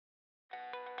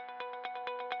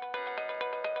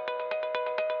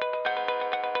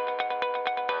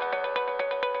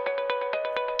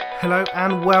Hello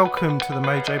and welcome to the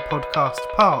Mojo Podcast,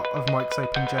 part of Mike's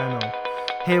Open Journal.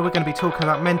 Here we're going to be talking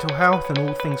about mental health and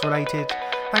all things related.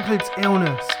 That includes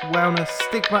illness, wellness,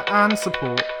 stigma and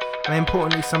support, and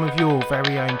importantly some of your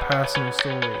very own personal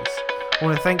stories. I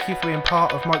want to thank you for being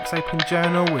part of Mike's Open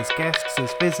Journal as guests,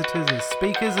 as visitors, as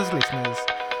speakers, as listeners.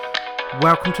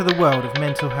 Welcome to the world of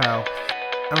mental health.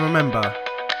 And remember,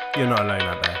 you're not alone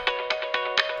out there.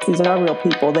 These are real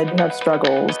people. They do have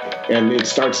struggles. And it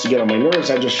starts to get on my nerves.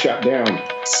 I just shut down.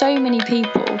 So many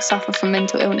people suffer from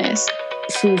mental illness.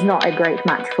 She's not a great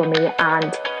match for me,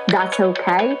 and that's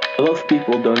okay. A lot of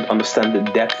people don't understand the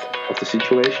depth of the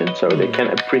situation, so they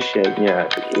can appreciate,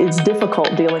 It's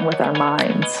difficult dealing with our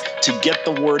minds. To get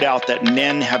the word out that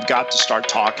men have got to start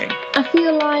talking. I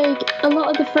feel like a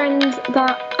lot of the friends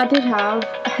that I did have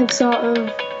sort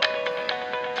of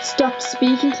stopped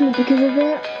speaking to me because of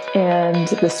it. And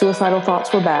the suicidal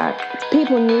thoughts were back.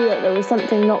 People knew that there was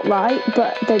something not right,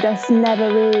 but they just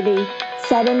never really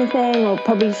said anything or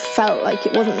probably felt like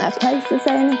it wasn't their place to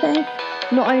say anything.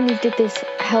 Not only did this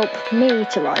help me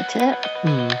to write it,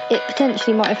 it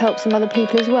potentially might have helped some other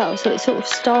people as well. So it sort of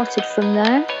started from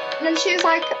there. And then she was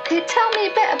like, "Can you tell me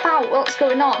a bit about what's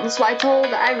going on?" So I told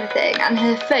her everything, and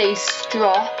her face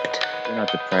dropped. You're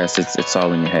not depressed, it's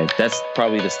all in your head. That's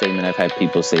probably the statement I've had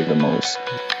people say the most.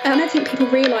 And I don't think people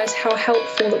realise how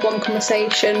helpful that one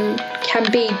conversation can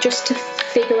be just to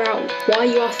figure out why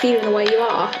you are feeling the way you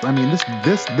are. I mean,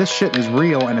 this shit is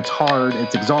real and it's hard,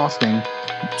 it's exhausting.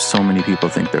 So many people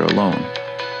think they're alone.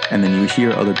 And then you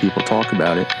hear other people talk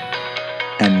about it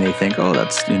and they think, oh,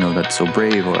 that's so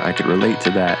brave, or I could relate to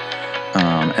that.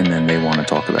 And then they want to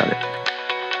talk about it.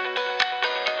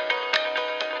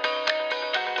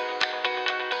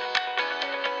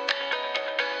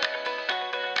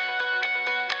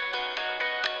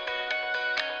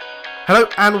 Hello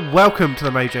and welcome to the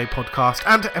Mojo Podcast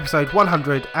and to episode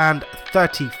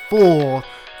 134.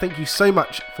 Thank you so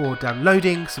much for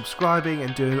downloading, subscribing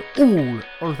and doing all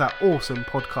of that awesome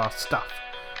podcast stuff.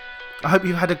 I hope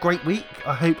you've had a great week.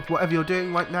 I hope whatever you're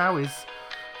doing right now is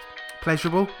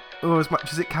pleasurable, or as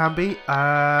much as it can be.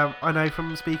 I know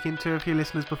from speaking to a few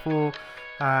listeners before,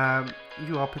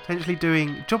 you are potentially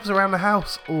doing jobs around the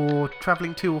house or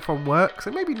travelling to or from work,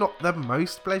 so maybe not the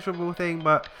most pleasurable thing,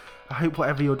 but I hope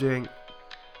whatever you're doing,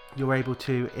 you're able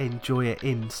to enjoy it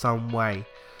in some way.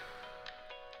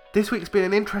 This week's been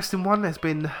an interesting one. There's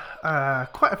been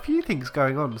quite a few things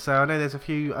going on, so I know there's a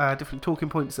few different talking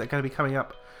points that are going to be coming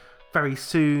up very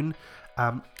soon.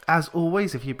 As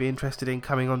always, if you'd be interested in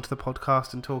coming onto the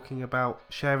podcast and talking about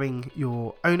sharing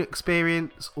your own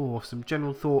experience or some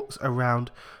general thoughts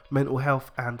around mental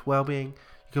health and well-being,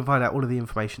 you can find out all of the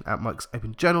information at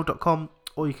mikesopenjournal.com,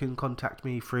 or you can contact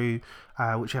me through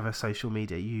whichever social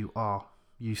media you are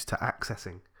used to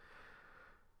accessing.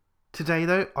 Today,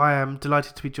 though, I am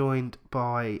delighted to be joined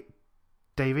by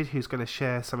David, who's going to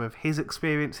share some of his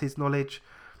experience, his knowledge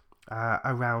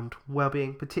around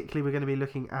well-being. Particularly, we're going to be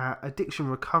looking at addiction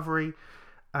recovery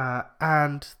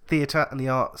and theatre and the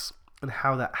arts, and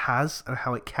how that has and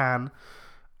how it can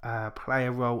play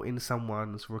a role in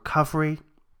someone's recovery,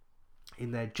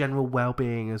 in their general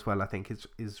well-being as well. I think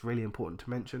is really important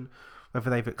to mention, whether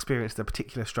they've experienced a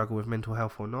particular struggle with mental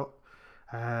health or not.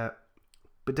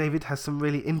 But David has some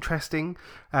really interesting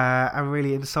and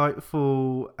really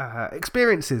insightful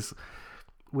experiences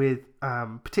with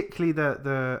particularly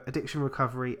the addiction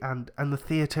recovery and the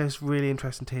theatre. Is really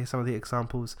interesting to hear some of the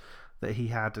examples that he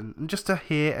had, and just to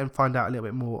hear and find out a little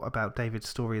bit more about David's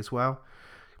story as well.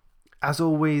 As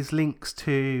always, links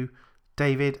to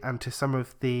David and to some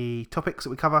of the topics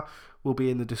that we cover will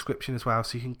be in the description as well,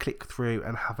 so you can click through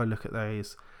and have a look at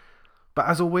those. But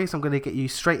as always, I'm going to get you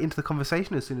straight into the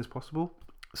conversation as soon as possible.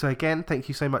 So again, thank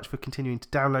you so much for continuing to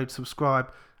download, subscribe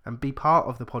and be part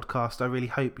of the podcast. I really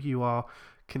hope you are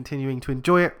continuing to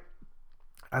enjoy it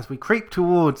as we creep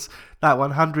towards that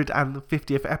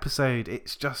 150th episode.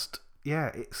 It's just,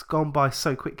 it's gone by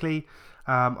so quickly.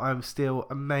 I'm still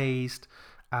amazed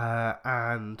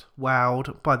and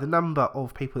wowed by the number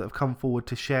of people that have come forward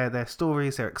to share their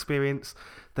stories, their experience,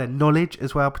 their knowledge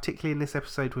as well, particularly in this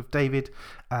episode with David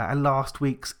and last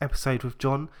week's episode with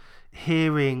John.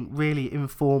 Hearing really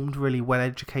informed, really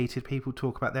well-educated people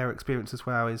talk about their experience as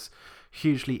well is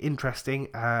hugely interesting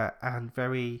and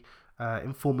very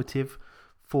informative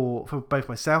for both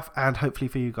myself and hopefully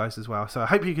for you guys as well. So I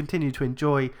hope you continue to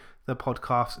enjoy the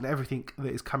podcast and everything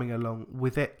that is coming along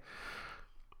with it.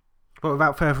 But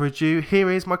without further ado, here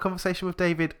is my conversation with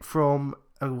David from,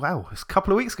 it's a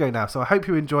couple of weeks ago now. So I hope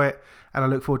you enjoy it, and I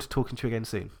look forward to talking to you again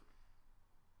soon.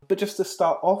 But just to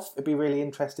start off, it'd be really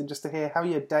interesting just to hear how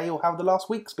your day or how the last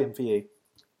week's been for you.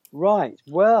 Right.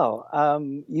 Well,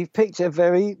 you've picked a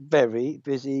very, very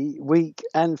busy week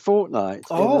and fortnight.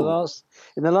 Oh.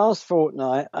 In the last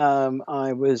fortnight,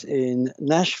 I was in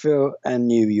Nashville and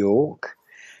New York,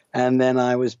 and then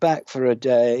I was back for a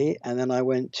day, and then I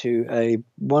went to a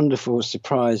wonderful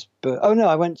surprise.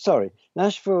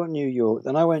 Nashville, New York.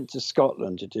 Then I went to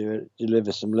Scotland to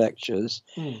deliver some lectures.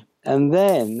 And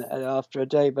then, after a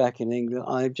day back in England,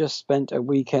 I've just spent a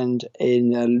weekend in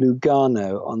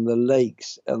Lugano on the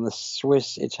lakes on the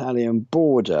Swiss-Italian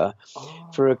border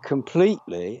for a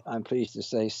completely, I'm pleased to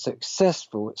say,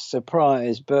 successful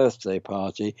surprise birthday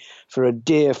party for a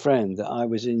dear friend that I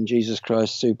was in Jesus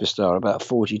Christ Superstar about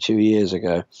 42 years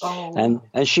ago. And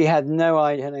she had no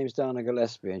idea. Her name's Dana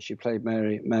Gillespie, and she played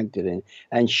Mary Magdalene.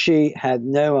 And she had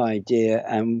no idea,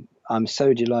 and I'm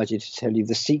so delighted to tell you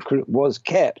the secret was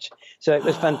kept. So it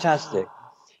was fantastic.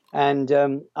 And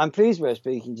I'm pleased we're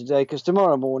speaking today because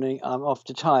tomorrow morning I'm off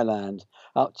to Thailand,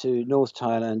 up to North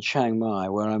Thailand, Chiang Mai,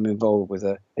 where I'm involved with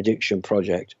an addiction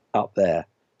project up there.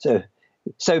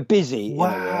 So busy.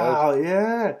 Wow,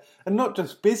 yeah. And not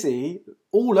just busy,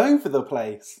 all over the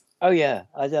place. Oh, yeah.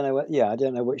 I don't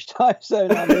know which time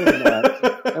zone I'm in now.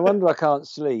 No wonder I can't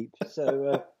sleep.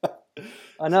 So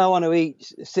I know I want to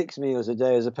eat 6 meals a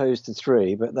day as opposed to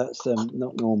 3, but that's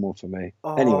not normal for me.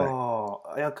 Anyway.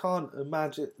 I can't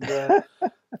imagine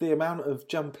the amount of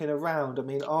jumping around. I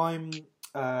mean, I'm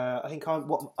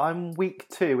week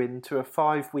 2 into a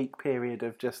 5-week period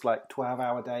of just like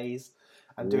 12-hour days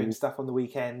and doing stuff on the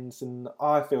weekends, and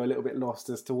I feel a little bit lost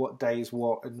as to what day's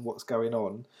what and what's going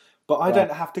on. But I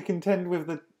don't have to contend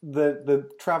with the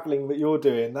travelling that you're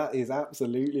doing. That is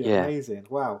absolutely amazing.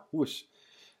 Wow, whoosh.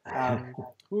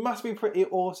 Must be pretty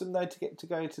awesome though to get to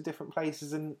go to different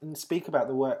places and speak about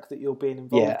the work that you're being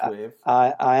involved with.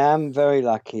 I am very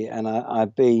lucky, and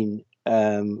I've been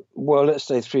let's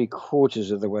say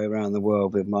 3/4 of the way around the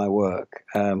world with my work.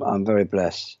 I'm very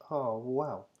blessed. Oh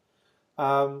wow.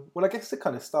 Well, I guess to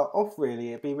kind of start off, really,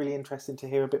 it'd be really interesting to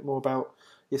hear a bit more about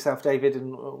yourself, David,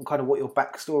 and kind of what your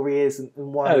backstory is and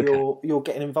why you're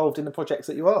getting involved in the projects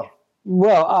that you are.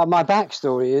 Well, my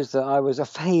backstory is that I was a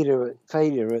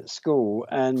failure at school,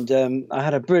 and I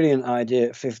had a brilliant idea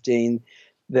at 15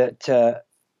 that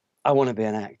I want to be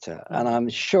an actor. And I'm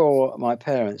sure my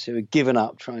parents, who had given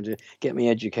up trying to get me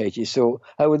educated, thought,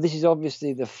 oh, well, this is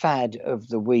obviously the fad of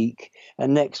the week,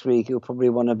 and next week you'll probably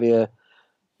want to be a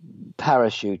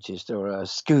parachutist or a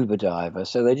scuba diver.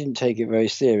 So they didn't take it very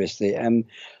seriously.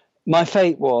 My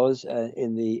fate was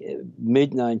in the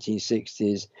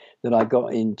mid-1960s that I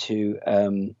got into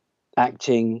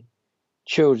acting,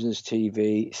 children's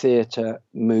TV, theatre,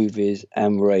 movies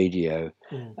and radio.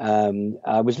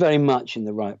 I was very much in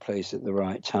the right place at the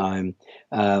right time.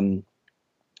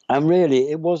 And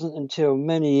really, it wasn't until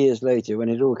many years later when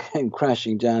it all came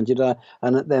crashing down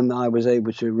and then I was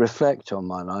able to reflect on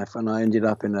my life, and I ended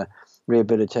up in a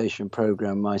rehabilitation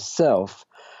program myself.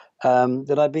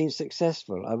 That I've been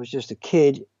successful. I was just a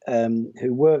kid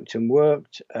who worked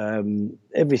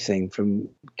everything from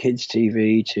kids'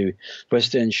 TV to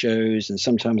West End shows, and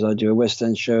sometimes I'd do a West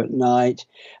End show at night,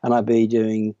 and I'd be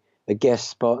doing a guest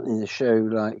spot in a show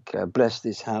like Bless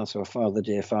This House or Father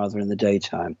Dear Father in the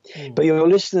daytime. But your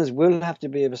listeners will have to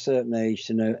be of a certain age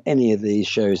to know any of these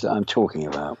shows that I'm talking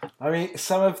about. I mean,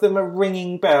 some of them are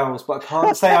ringing bells, but I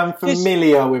can't say I'm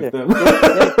familiar with them.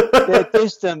 They're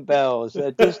distant bells.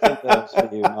 They're distant bells for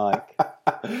you, Mike.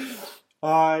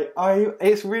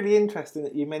 It's really interesting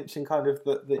that you mentioned kind of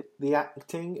the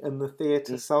acting and the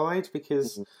theatre side,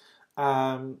 because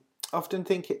I often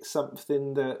think it's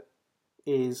something that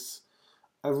is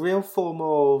a real form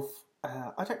of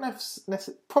I don't know if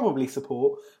probably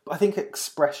support, but I think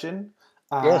expression,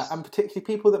 and particularly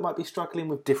people that might be struggling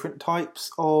with different types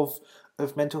of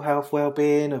mental health,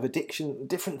 well-being, of addiction,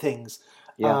 different things.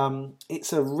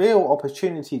 It's a real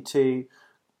opportunity to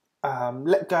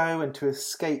let go and to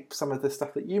escape some of the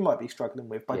stuff that you might be struggling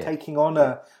with by taking on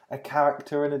a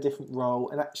character in a different role.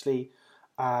 And actually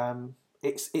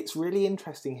it's really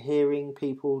interesting hearing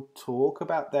people talk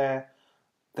about their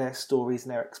stories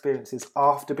and their experiences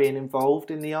after being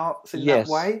involved in the arts in that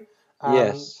way.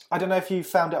 I don't know if you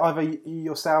found it either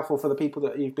yourself or for the people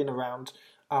that you've been around,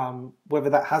 whether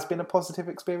that has been a positive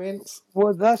experience.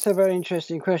 Well, that's a very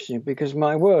interesting question, because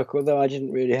my work, although I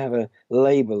didn't really have a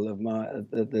label of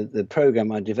the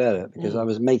program I developed, because I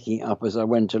was making it up as I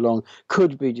went along,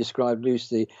 could be described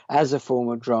loosely as a form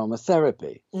of drama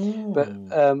therapy.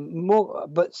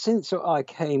 But since I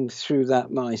came through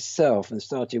that myself and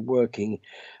started working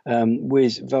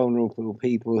with vulnerable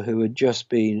people who had just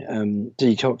been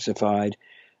detoxified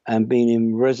and been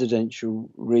in residential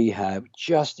rehab,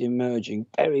 just emerging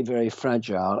very, very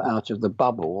fragile out of the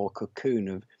bubble or cocoon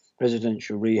of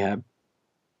residential rehab.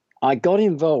 I got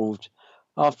involved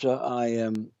after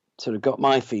I sort of got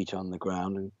my feet on the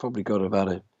ground and probably got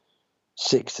about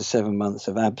 6 to 7 months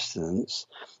of abstinence.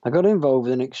 I got involved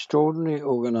with an extraordinary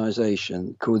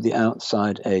organisation called the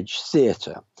Outside Edge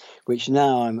Theatre, which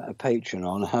now I'm a patron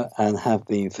on and have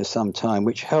been for some time,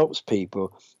 which helps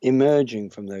people emerging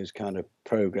from those kind of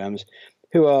programs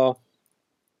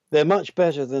they're much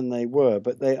better than they were,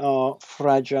 but they are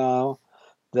fragile.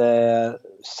 Their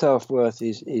self-worth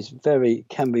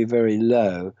can be very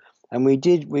low. And we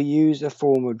use a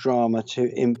form of drama to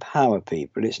empower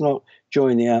people. It's not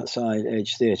join the Outside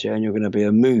Edge Theatre and you're going to be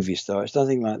a movie star. It's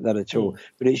nothing like that at all.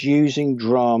 But it's using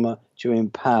drama to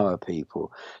empower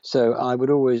people. So I would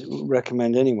always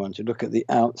recommend anyone to look at the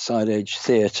Outside Edge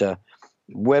Theatre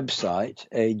website,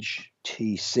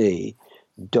 edgetc.org.uk,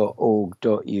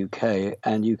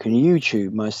 and you can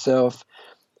YouTube myself.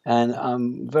 And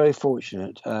I'm very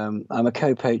fortunate. I'm a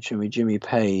co-patron with Jimmy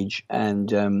Page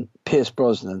and Pierce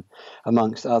Brosnan,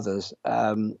 amongst others,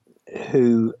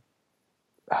 who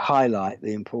highlight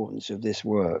the importance of this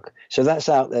work. So that's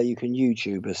out there. You can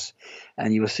YouTube us,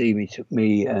 and you will see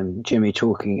me and Jimmy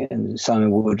talking, and Simon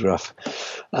Woodruff,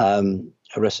 one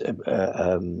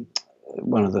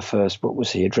of the first, what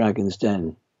was he, a Dragon's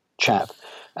Den chap.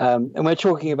 And we're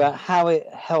talking about how it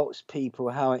helps people,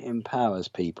 how it empowers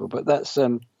people. But that's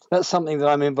something that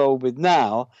I'm involved with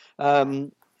now,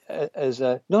 not as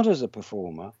a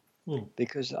performer,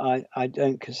 because I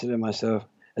don't consider myself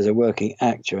as a working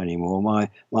actor anymore.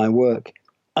 My work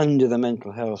under the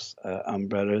mental health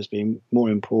umbrella has been more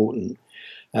important,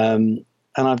 and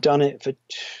I've done it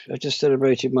I just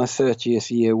celebrated my 30th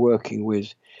year working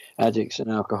with addicts and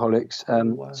alcoholics.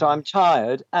 Wow. So I'm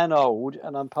tired and old,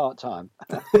 and I'm part-time.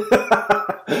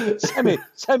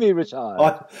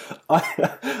 Semi-retired.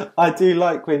 I do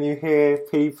like when you hear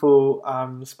people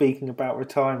speaking about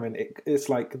retirement. It's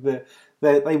like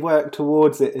they work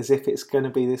towards it as if it's going to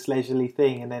be this leisurely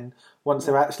thing, and then once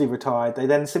they're actually retired, they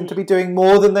then seem to be doing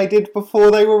more than they did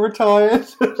before they were retired.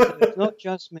 It's not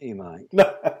just me, Mike.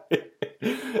 No.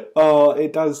 Oh,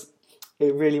 it does.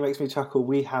 It really makes me chuckle.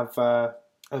 We have a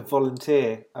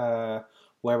volunteer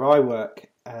where I work,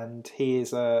 and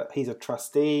he's a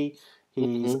trustee.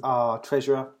 He's our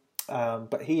treasurer,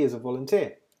 but he is a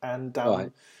volunteer, and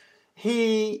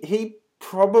he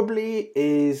probably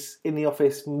is in the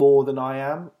office more than I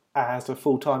am as a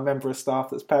full-time member of staff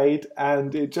that's paid,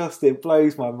 and it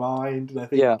blows my mind. And I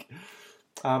think,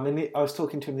 and I was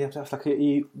talking to him the other day. I was like,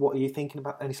 "What are you thinking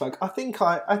about?" And he's like, "I think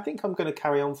I'm going to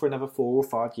carry on for another 4 or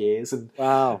 5 years." And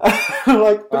wow, I'm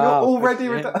like, "But you're already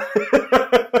retired."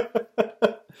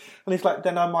 And he's like,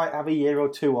 "Then I might have a year or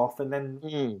 2 off, and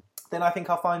then I think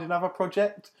I'll find another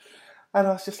project." And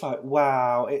I was just like,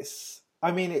 "Wow!"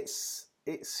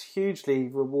 It's hugely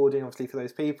rewarding, obviously, for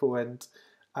those people, and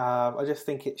I just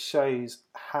think it shows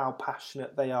how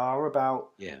passionate they are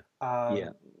about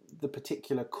the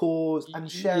particular cause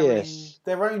and sharing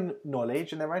their own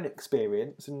knowledge and their own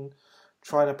experience and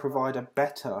trying to provide a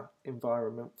better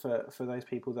environment for those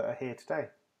people that are here today.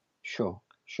 Sure.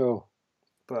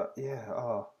 But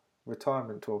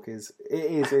retirement talk is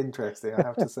interesting, I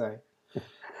have to say.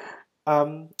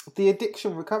 The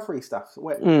addiction recovery stuff,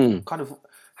 kind of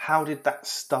how did that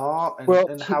start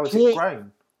and how has it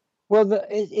grown? Well,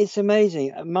 it's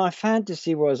amazing. My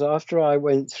fantasy was, after I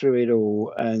went through it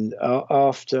all, and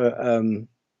after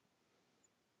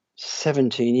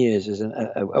 17 years as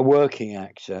a working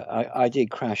actor, I did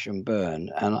crash and burn,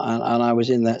 and I was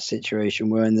in that situation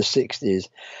where in the 60s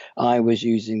I was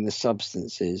using the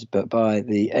substances, but by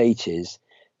the 80s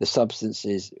the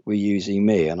substances were using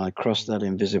me, and I crossed that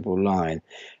invisible line,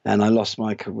 and I lost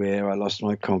my career, I lost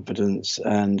my confidence,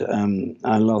 and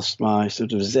I lost my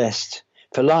sort of zest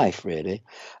for life, really.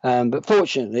 But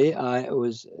fortunately, I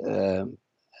was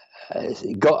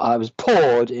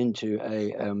poured into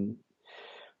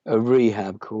a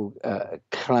rehab called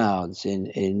Clouds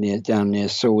down near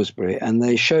Salisbury, and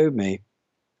they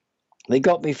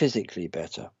got me physically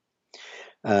better.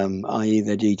 I.e.,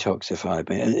 they detoxified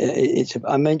me. And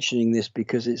I'm mentioning this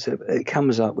because it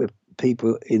comes up with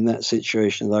people in that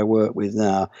situation that I work with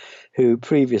now, who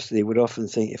previously would often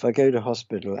think, if I go to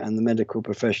hospital and the medical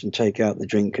profession take out the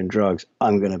drink and drugs,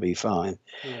 I'm going to be fine.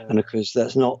 Yeah. And of course,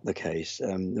 that's not the case.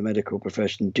 The medical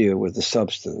profession deal with the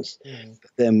substance.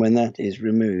 But then when that is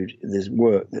removed, there's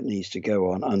work that needs to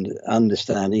go on,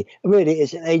 understanding. Really,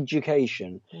 it's an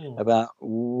education about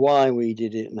why we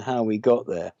did it and how we got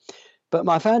there. But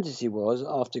my fantasy was,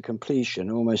 after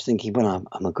completion, almost thinking, well,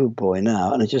 I'm a good boy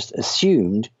now. And I just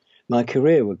assumed my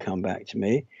career would come back to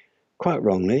me, quite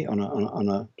wrongly, on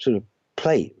a sort of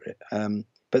plate.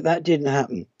 But that didn't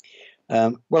happen.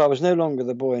 Well, I was no longer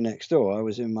the boy next door. I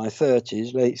was in my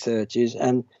 30s, late 30s,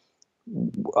 and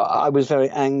I was very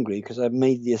angry because I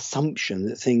made the assumption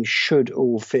that things should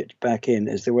all fit back in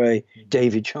as the way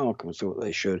David Charcom thought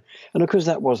they should. And of course,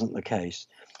 that wasn't the case.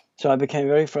 So I became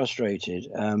very frustrated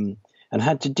and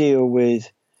had to deal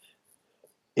with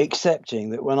accepting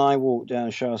that when I walked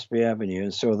down Shaftesbury Avenue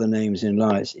and saw the names in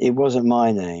lights, it wasn't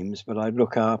my names, but I'd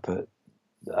look up at,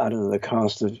 I don't know, the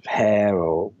cast of Hair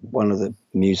or one of the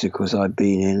musicals I'd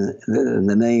been in, and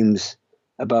the names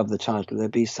above the title,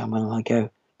 there'd be someone, and I'd go,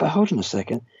 but hold on a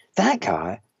second, that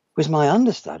guy was my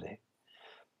understudy.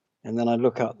 And then I'd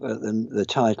look up at the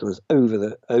titles over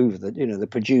the you know, the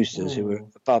producers who were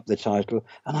above the title,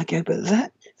 and I go, but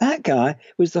that guy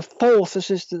was the 4th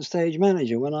assistant stage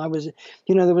manager when I was,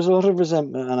 you know, there was a lot of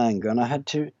resentment and anger, and I had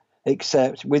to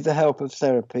accept, with the help of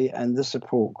therapy and the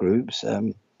support groups,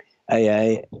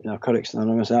 AA, Narcotics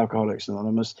Anonymous, Alcoholics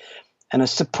Anonymous, and a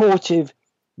supportive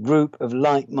group of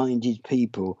like-minded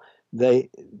people. They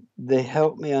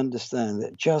helped me understand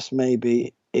that just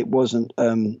maybe it wasn't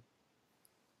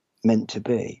meant to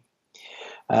be.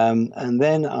 And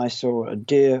then I saw a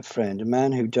dear friend, a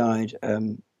man who died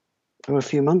a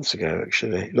few months ago,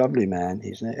 actually. Lovely man.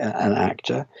 He's an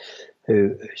actor.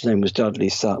 His name was Dudley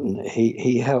Sutton.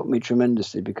 He helped me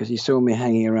tremendously because he saw me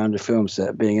hanging around a film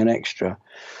set being an extra,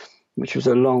 which was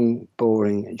a long,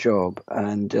 boring job.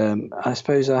 And I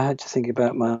suppose I had to think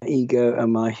about my ego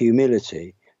and my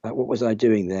humility. Like, what was I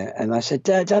doing there? And I said,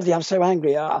 Dudley, I'm so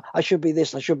angry. I should be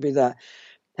this, I should be that.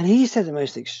 And he said the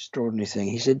most extraordinary thing.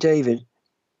 He said, David,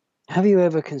 have you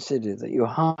ever considered that your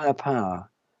higher power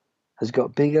has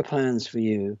got bigger plans for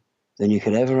you than you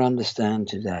could ever understand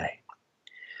today?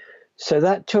 So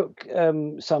that took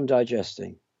some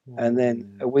digesting. And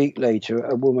then a week later,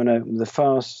 a woman opened the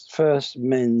first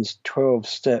men's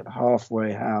 12-step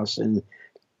halfway house in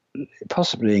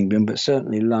possibly England, but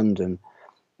certainly London.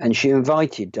 And she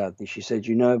invited Dudley. She said,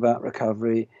 you know about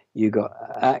recovery, you got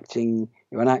acting,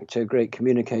 you're an actor, great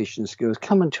communication skills,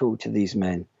 come and talk to these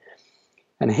men.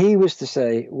 And he was to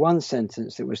say one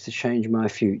sentence that was to change my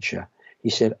future.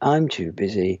 He said, I'm too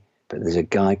busy, but there's a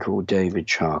guy called David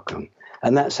Charcom.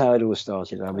 And that's how it all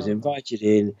started. I was invited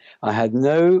in. I had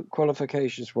no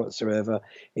qualifications whatsoever.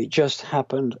 It just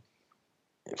happened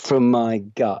from my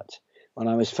gut when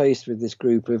I was faced with this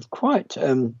group of quite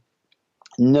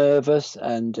nervous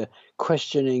and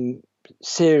questioning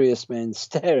serious men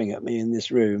staring at me in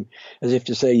this room as if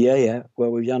to say, yeah,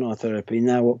 well, we've done our therapy.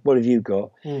 Now, what have you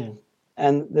got?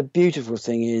 And the beautiful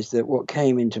thing is that what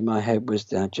came into my head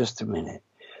was, now, just a minute.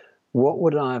 What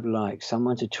would I have liked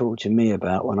someone to talk to me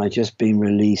about when I'd just been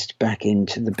released back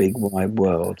into the big wide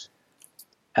world?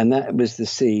 And that was the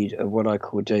seed of what I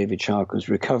call David Charcom's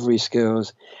recovery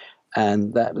skills.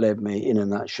 And that led me, in a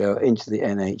nutshell, into the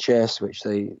NHS, which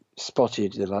they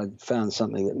spotted that I found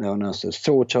something that no one else has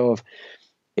thought of.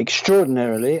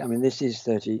 Extraordinarily, I mean, this is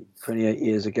 28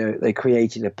 years ago, they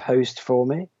created a post for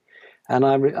me. And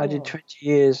I did 20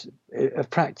 years of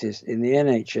practice in the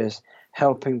NHS,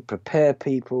 helping prepare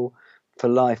people for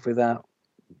life without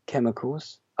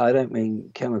chemicals. I don't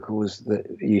mean chemicals that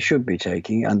you should be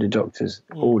taking under doctor's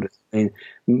orders. I mean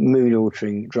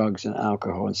mood-altering drugs and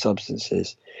alcohol and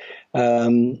substances.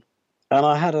 And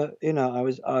I had I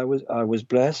was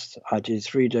blessed. I did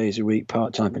 3 days a week,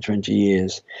 part-time for 20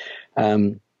 years.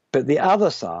 But the other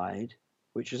side,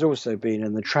 which has also been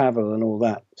in the travel and all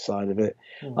that side of it,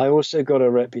 I also got a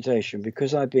reputation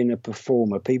because I've been a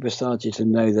performer. People started to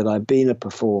know that I've been a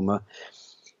performer.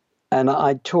 And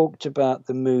I talked about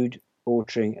the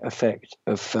mood-altering effect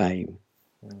of fame,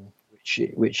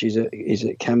 which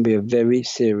can be a very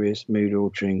serious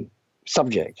mood-altering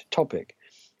topic.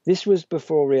 This was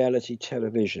before reality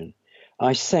television.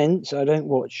 I don't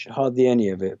watch hardly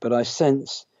any of it, but I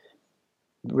sense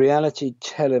reality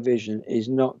television is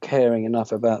not caring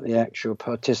enough about the actual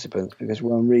participants because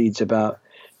one reads about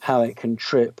how it can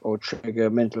trip or trigger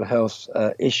mental health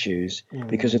issues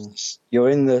because you're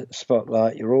in the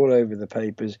spotlight, you're all over the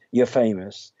papers, you're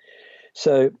famous.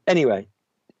 So anyway,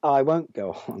 I won't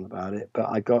go on about it, but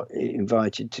I got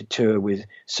invited to tour with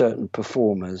certain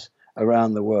performers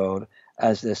around the world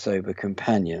as their sober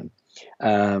companion.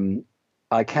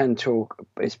 I can talk,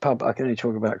 I can only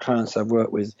talk about clients I've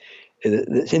worked with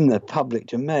that's in the public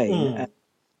domain. And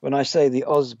when I say the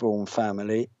Osborne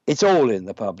family, it's all in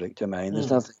the public domain.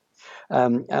 There's nothing. I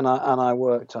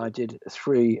did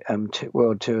 3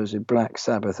 world tours with Black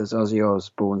Sabbath as Ozzy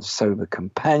Osbourne's sober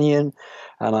companion,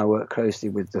 and I worked closely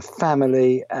with the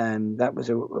family, and that was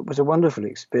a wonderful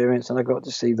experience, and I got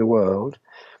to see the world.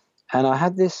 And I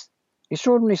had this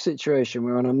extraordinary situation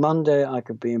where on a Monday I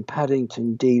could be in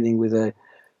Paddington dealing with a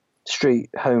street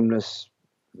homeless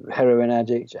heroin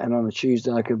addict, and on a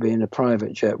Tuesday I could be in a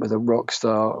private jet with a rock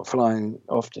star flying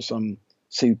off to some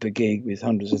super gig with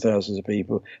hundreds of thousands of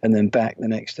people, and then back the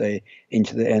next day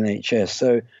into the NHS.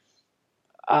 So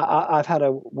I've had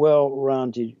a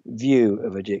well-rounded view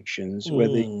of addictions,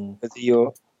 whether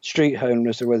you're street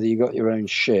homeless or whether you got your own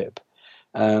ship.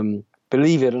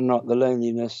 Believe it or not, the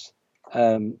loneliness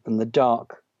and the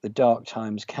dark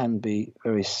times can be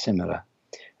very similar.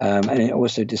 And it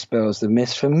also dispels the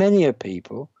myth for many of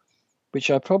people, which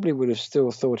I probably would have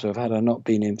still thought of had I not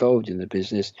been involved in the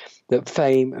business, that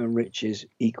fame and riches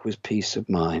equals peace of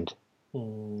mind.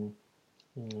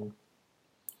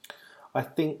 I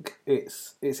think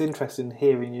it's interesting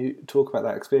hearing you talk about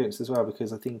that experience as well,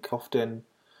 because I think often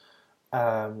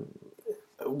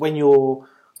when you're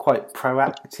quite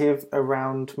proactive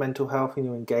around mental health and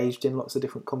you're engaged in lots of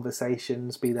different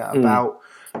conversations, be that about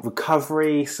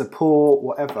recovery, support,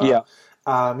 whatever,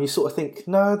 you sort of think,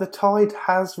 no, the tide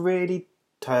has really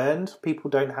turned. People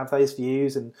don't have those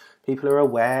views and people are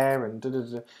aware and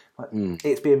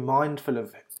it's being mindful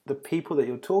of the people that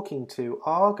you're talking to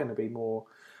are going to be more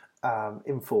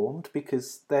informed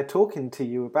because they're talking to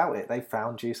you about it. They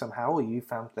found you somehow, or you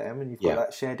found them, and you've got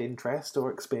that shared interest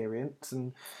or experience,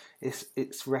 and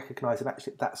it's recognising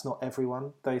actually that's not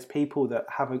everyone. Those people that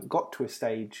haven't got to a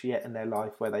stage yet in their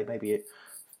life where they maybe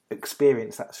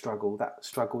experience that struggle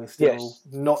is still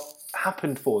not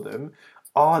happened for them.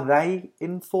 Are they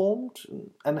informed,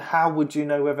 and how would you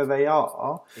know whether they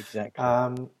are? Exactly.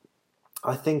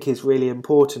 I think is really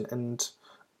important, and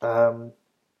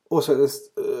also this,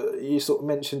 you sort of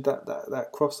mentioned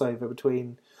that crossover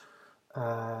between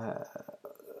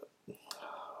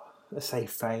let's say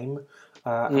fame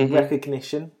and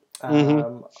recognition.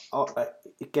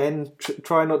 Again,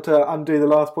 try not to undo the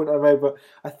last point I made, but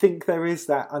I think there is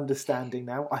that understanding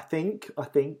now. I think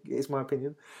it's my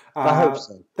opinion. I hope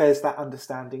so. There's that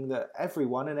understanding that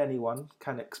everyone and anyone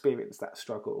can experience that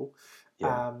struggle,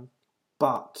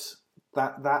 but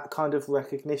that kind of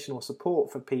recognition or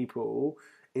support for people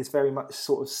is very much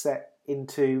sort of set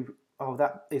into,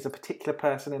 that is a particular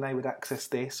person and they would access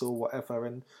this or whatever.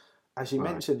 And as you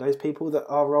mentioned, those people that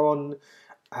are on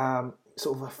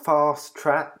sort of a fast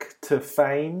track to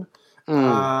fame,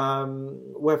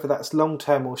 whether that's long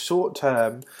term or short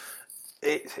term,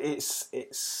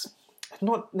 it's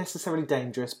not necessarily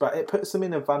dangerous, but it puts them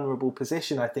in a vulnerable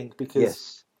position, I think,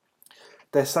 because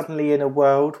they're suddenly in a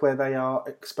world where they are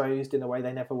exposed in a way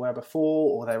they never were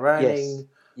before, or they're earning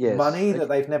money that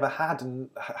they've never had, and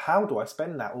how do I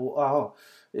spend that? Or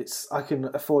I can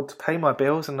afford to pay my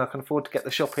bills and I can afford to get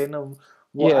the shopping, and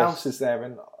what else is there?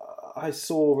 And I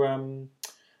saw,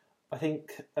 I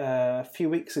think a few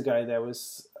weeks ago there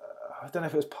was, I don't know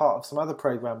if it was part of some other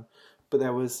programme, but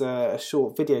there was a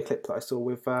short video clip that I saw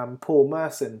with Paul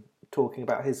Merson talking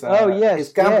about his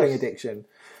gambling addiction.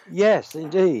 Yes,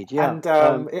 indeed. Yeah, and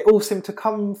it all seemed to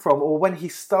come from, or when he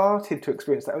started to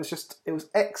experience that, it was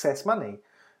excess money.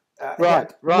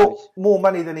 More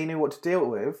money than he knew what to deal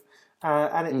with,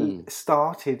 and it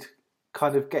started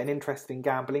kind of getting interested in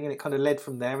gambling, and it kind of led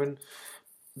from there, and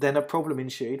then a problem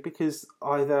ensued because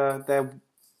either there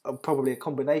probably a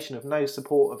combination of no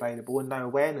support available and no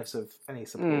awareness of any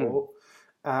support,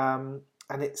 and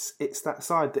it's that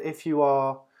side that if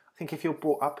you're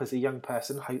brought up as a young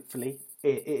person, hopefully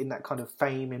in that kind of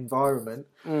fame environment,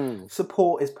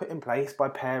 support is put in place by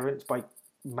parents, by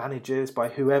managers, by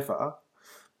whoever.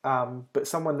 But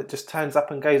someone that just turns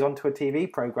up and goes onto a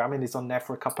TV programme and is on there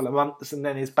for a couple of months and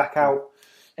then is back out,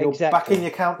 you're back in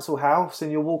your council house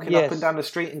and you're walking up and down the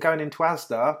street and going into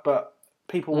Asda, but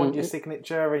people want your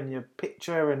signature and your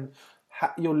picture, and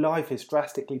your life is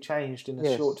drastically changed in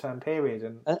a short-term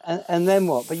period. And then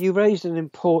what? But you raised an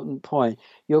important point.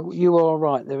 You are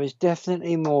right. There is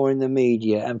definitely more in the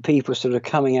media and people sort of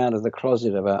coming out of the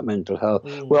closet about mental health,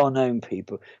 well-known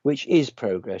people, which is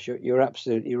progress. You're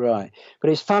absolutely right. But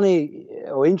it's funny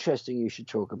or interesting you should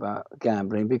talk about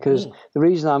gambling, because the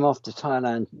reason I'm off to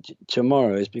Thailand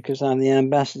tomorrow is because I'm the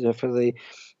ambassador for the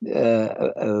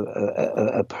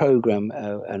a program,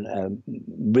 a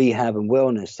rehab and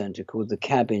wellness centre called the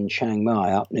CAB in Chiang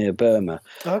Mai up near Burma.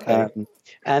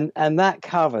 And that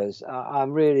covers,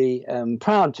 I'm really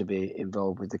proud to be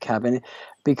involved with the CAB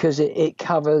because it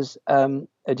covers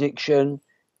addiction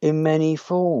in many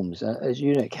forms. As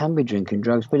you know, it can be drinking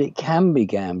drugs, but it can be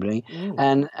gambling.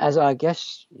 And as I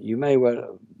guess you may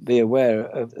well be aware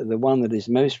of, the one that is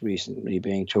most recently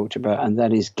being talked about, and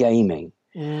that is gaming.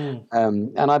 And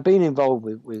I've been involved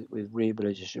with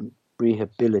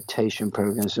rehabilitation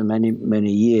programs for many,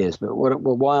 many years. But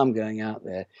why I'm going out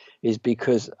there is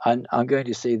because I'm going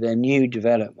to see their new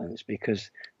developments, because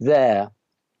there,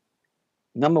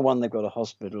 number one, they've got a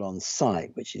hospital on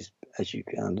site, which is, as you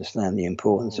can understand, the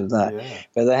importance of that. Yeah.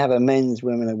 But they have a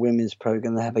women's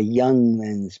program. They have a young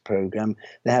men's program.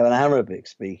 They have an Arabic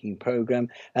speaking program,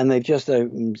 and they've just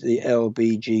opened the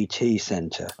LBGT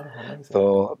Centre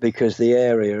because the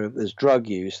area of there's drug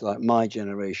use, like my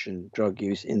generation drug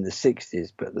use in the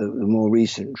 60s, but the more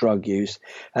recent drug use,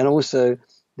 and also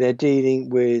they're dealing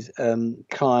with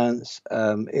clients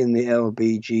in the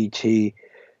LBGT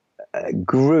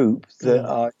group that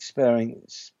are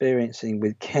experiencing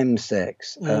with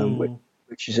chemsex,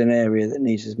 which is an area that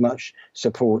needs as much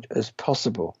support as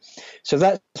possible. So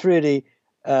that's really,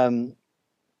 I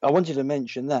wanted to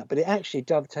mention that, but it actually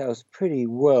dovetails pretty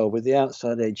well with the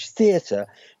Outside Edge Theatre,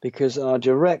 because our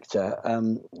director,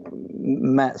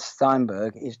 Matt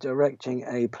Steinberg, is directing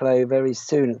a play very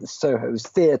soon at the Soho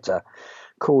Theatre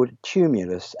called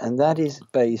Tumulus, and that is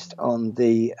based on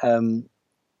the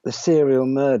serial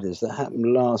murders that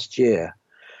happened last year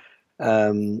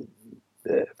in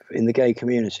the gay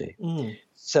community.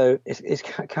 So it's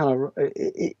kind of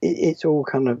it's all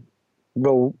kind of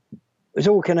it's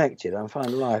all connected. I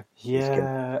find life.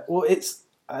 Yeah. Well, it's,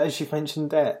 as you mentioned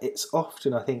there, it's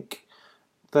often, I think,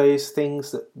 those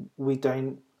things that we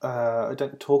don't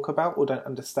talk about or don't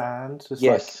understand. Just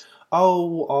yes.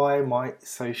 I might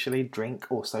socially drink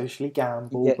or socially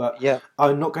gamble, but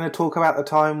I'm not going to talk about the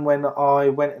time when I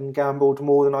went and gambled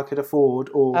more than I could afford,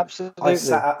 or Absolutely. I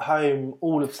sat at home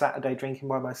all of Saturday drinking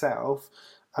by myself.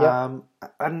 And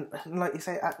like you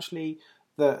say, actually,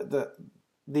 the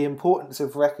importance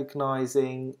of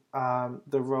recognising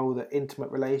the role that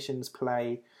intimate relations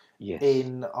play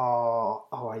in our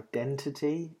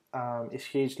identity is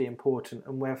hugely important,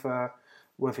 and whether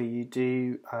you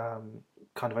do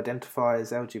kind of identify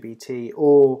as LGBT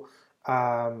or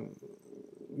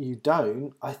you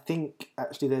don't, I think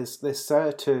actually there's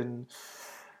certain,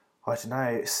 I don't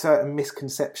know, certain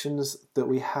misconceptions that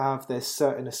we have, there's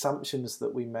certain assumptions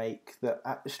that we make that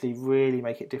actually really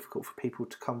make it difficult for people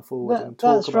to come forward and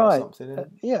talk about something.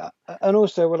 And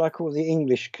also what I call the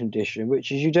English condition,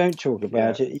 which is you don't talk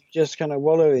about it, you just kind of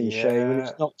wallow in shame and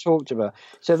it's not talked about.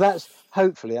 So that's,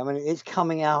 hopefully, I mean, it's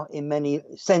coming out in many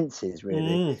senses,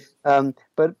 really.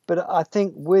 But I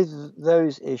think with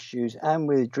those issues and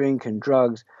with drink and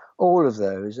drugs, all of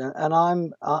those, and I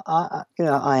am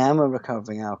a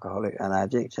recovering alcoholic and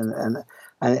addict, and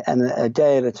a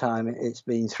day at a time. It's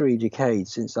been 3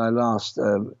 decades since I last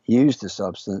used the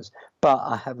substance, but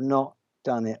I have not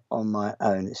done it on my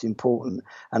own. It's important,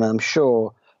 and I'm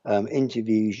sure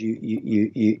interviews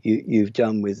you've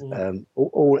done with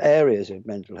all areas of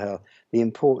mental health, the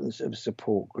importance of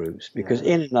support groups, because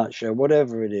in a nutshell,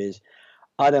 whatever it is,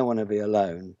 I don't want to be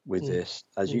alone with this.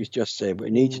 As you just said, we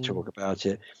need to talk about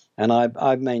it. And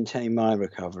I've maintained my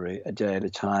recovery a day at a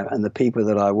time, and the people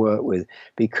that I work with,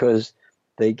 because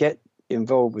they get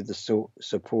involved with the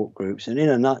support groups. And in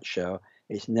a nutshell,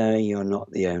 it's knowing you're not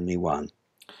the only one.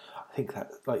 I think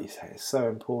that, like you say, is so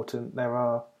important. There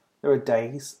are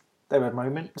days, there are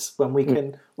moments when we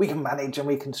can manage and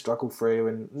we can struggle through,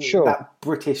 and that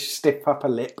British stiff upper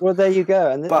lip. Well, there you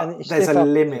go. But there's a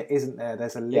limit, isn't there?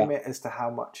 There's a limit as to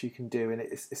how much you can do, and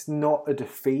it's not a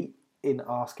defeat in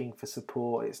asking for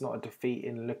support. It's not a defeat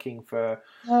in looking for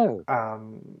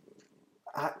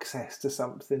access to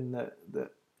something that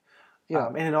in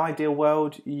an ideal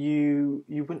world you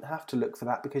wouldn't have to look for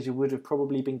that, because you would have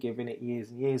probably been given it years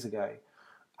and years ago.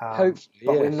 Hopefully,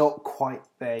 but we're not quite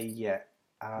there yet.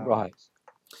 Right.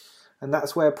 And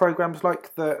that's where programs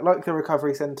like the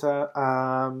Recovery Centre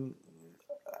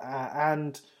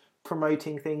and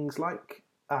promoting things like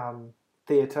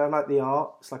theatre, like the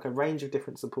arts, like a range of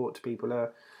different support to people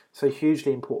are so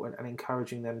hugely important, and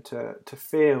encouraging them to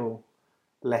feel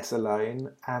less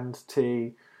alone and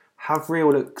to have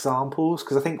real examples,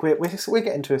 because I think we're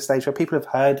getting to a stage where people have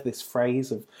heard this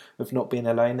phrase of not being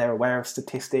alone. They're aware of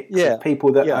statistics of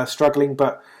people that are struggling,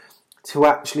 but to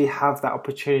actually have that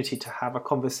opportunity to have a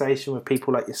conversation with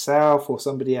people like yourself or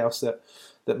somebody else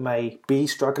that may be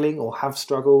struggling or have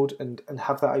struggled, and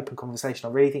have that open conversation,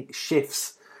 I really think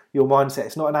shifts your mindset.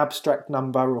 It's not an abstract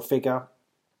number or figure.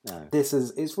 No.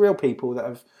 It's real people that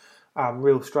have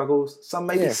real struggles. Some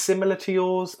may be similar to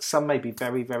yours, some may be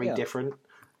very, very different.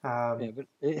 But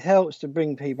it helps to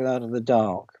bring people out of the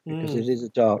dark, because it is a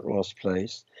dark, lost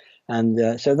place.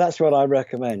 And so that's what I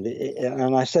recommend.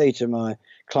 And I say to my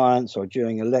clients, or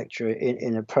during a lecture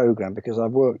in a program, because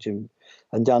I've worked in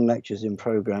and done lectures in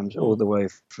programs all the way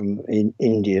from in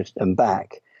India and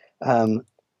back,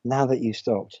 now that you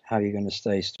stopped, how are you going to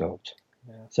stay stopped?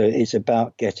 Yeah. So it's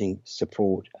about getting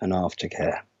support and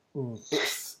aftercare.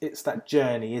 It's that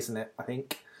journey, isn't it? I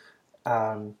think,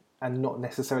 and not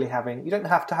necessarily having. You don't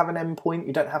have to have an end point.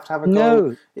 You don't have to have a goal.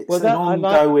 No, it's an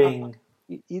ongoing.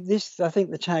 This, I think,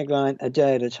 the tagline "a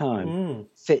day at a time"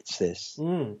 fits this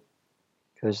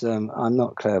because I'm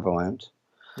not clairvoyant,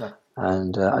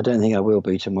 and I don't think I will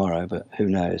be tomorrow. But who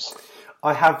knows?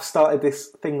 I have started this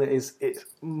thing that is,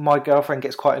 my girlfriend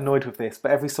gets quite annoyed with this, but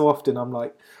every so often I'm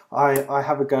like, I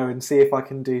have a go and see if I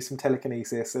can do some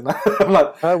telekinesis, and I'm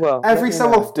like, oh, well, every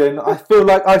so often I feel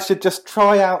like I should just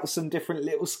try out some different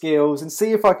little skills and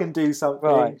see if I can do something.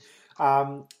 Right.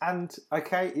 And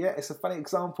okay, yeah, it's a funny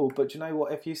example, but you know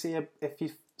what? If you see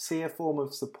a form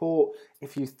of support,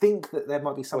 if you think that there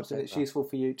might be something that's useful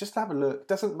for you, just have a look.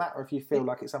 Doesn't matter if you feel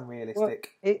like it's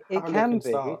unrealistic. Well, it can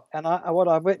be, and what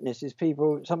I've witnessed is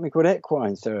something called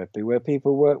equine therapy, where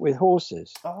people work with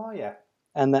horses. Oh yeah.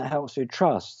 And that helps with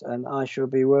trust. And I shall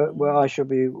be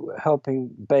helping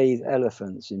bathe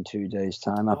elephants in 2 days'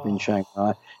 time up in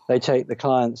Shanghai. They take the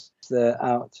clients there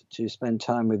out to spend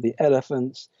time with the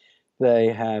elephants. They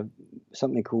have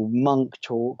something called monk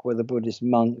talk, where the Buddhist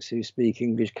monks who speak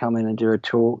English come in and do a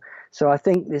talk. So I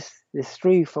think this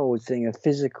threefold thing of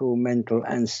physical, mental,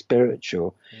 and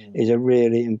spiritual is a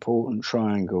really important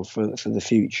triangle for the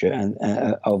future and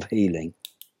of healing.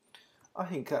 I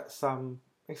think that's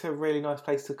it's a really nice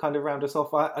place to kind of round us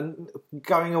off. And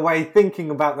going away thinking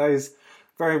about those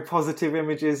very positive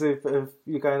images of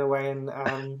you going away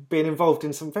and being involved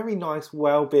in some very nice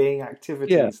well-being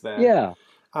activities there. Yeah.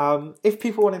 If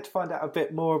people wanted to find out a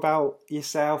bit more about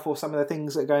yourself or some of the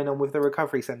things that are going on with the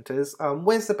recovery centres,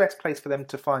 where's the best place for them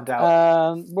to find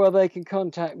out? Well, they can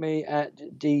contact me at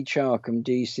dcharkham,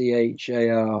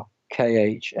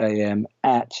 DCHARKHAM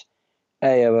at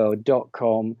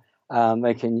AOL.com.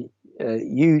 They can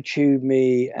YouTube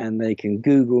me and they can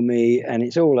Google me, and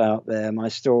it's all out there, my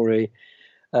story,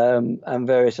 and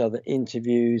various other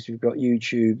interviews. We've got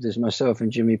YouTube. There's myself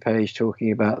and Jimmy Page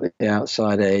talking about the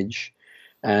outside edge,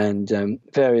 and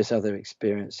various other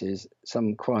experiences,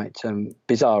 some quite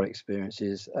bizarre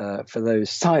experiences for those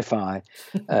sci-fi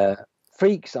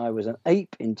freaks. I was an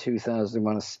ape in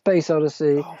 2001: A Space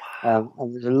Odyssey. Oh, wow.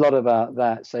 And there's a lot about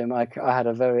that. So I had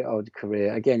a very odd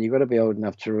career. Again, you've got to be old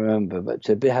enough to remember, but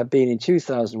to have been in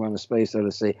 2001: A Space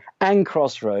Odyssey and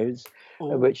Crossroads,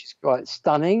 which is quite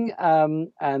stunning.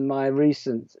 And my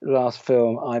last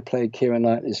film, I played Keira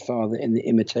Knightley's father in The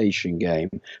Imitation Game,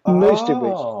 most of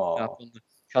which is up on the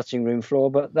cutting room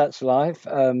floor, but that's life.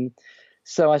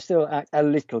 So I still act a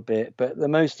little bit, but the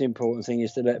most important thing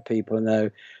is to let people know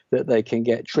that they can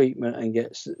get treatment and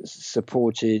get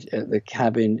supported at the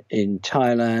cabin in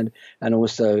Thailand. And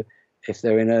also, if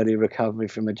they're in early recovery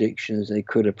from addictions, they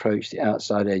could approach the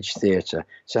Outside Edge Theatre.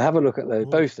 So have a look at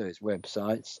both those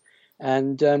websites.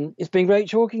 And it's been great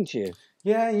talking to you.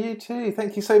 Yeah, you too.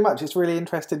 Thank you so much. It's really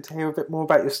interesting to hear a bit more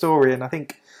about your story. And I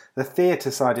think the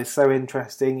theatre side is so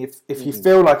interesting. If you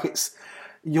feel like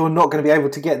you're not going to be able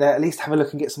to get there, at least have a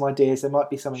look and get some ideas. There might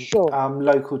be something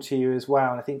local to you as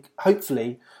well. And I think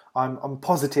hopefully I'm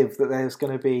positive that there's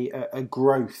going to be a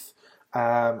growth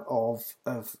of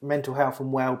mental health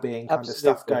and well-being kind of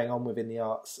stuff going on within the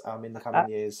arts in the coming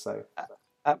years. So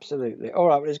absolutely. All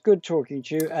right, well, it's good talking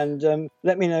to you, and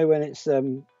let me know when it's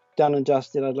done and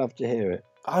dusted. I'd love to hear it.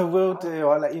 I will do.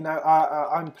 I'll let you know.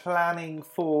 I'm planning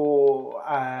for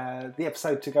the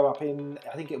episode to go up in,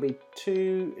 I think it'll be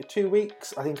two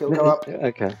weeks. I think it'll go up.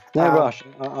 Okay. No rush.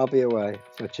 I'll be away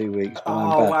for 2 weeks.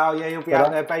 Oh, wow. Yeah, you'll be out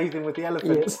there bathing with the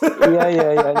elephants.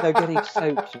 Yeah. No, getting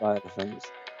soaked by elephants.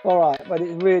 All right. But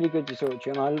it's really good to talk to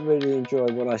you, and I really enjoy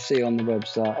what I see on the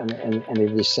website, and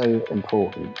it is so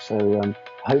important. So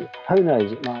who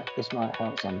knows? This might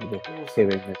help somebody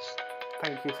hearing this.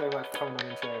 Thank you so much for coming on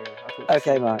and sharing.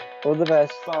 Okay, Mark. All the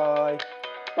best. Bye.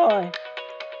 Bye.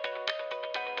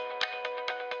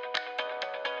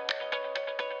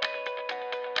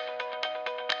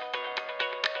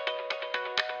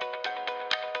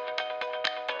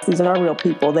 These are real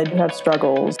people. They do have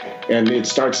struggles. And it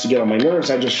starts to get on my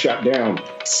nerves. I just shut down.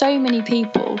 So many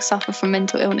people suffer from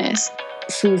mental illness.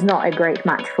 She's not a great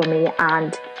match for me,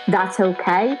 and that's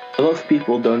okay. A lot of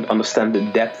people don't understand the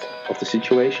depth of the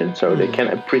situation, so they can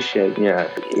appreciate,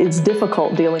 It's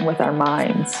difficult dealing with our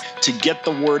minds. To get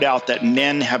the word out that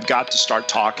men have got to start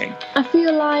talking. I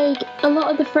feel like a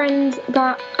lot of the friends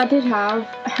that I did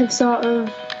have sort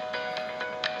of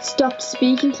stopped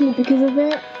speaking to me because of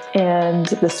it. And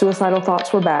the suicidal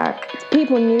thoughts were back.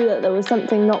 People knew that there was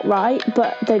something not right,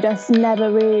 but they just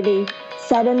never really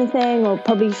said anything, or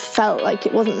probably felt like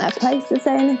it wasn't their place to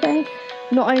say anything.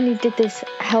 not only did this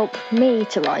help me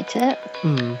to write it,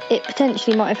 it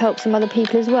potentially might have helped some other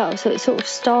people as well. So it sort of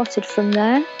started from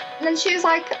there. And then she was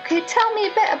like, "Can you tell me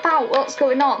a bit about what's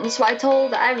going on?" So I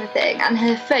told her everything, and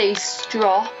her face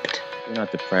dropped. You're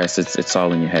not depressed. It's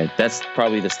all in your head. That's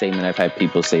probably the statement I've had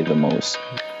people say the most.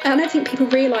 And I don't think people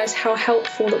realise how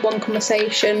helpful that one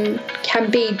conversation can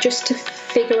be just to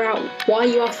figure out why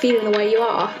you are feeling the way you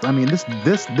are. I mean,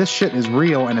 this shit is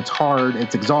real, and it's hard.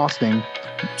 It's exhausting.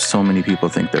 So many people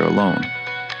think they're alone,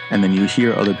 and then you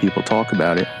hear other people talk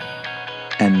about it,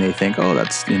 and they think, oh,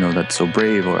 that's so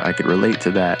brave, or I could relate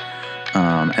to that,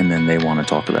 and then they want to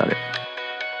talk about it.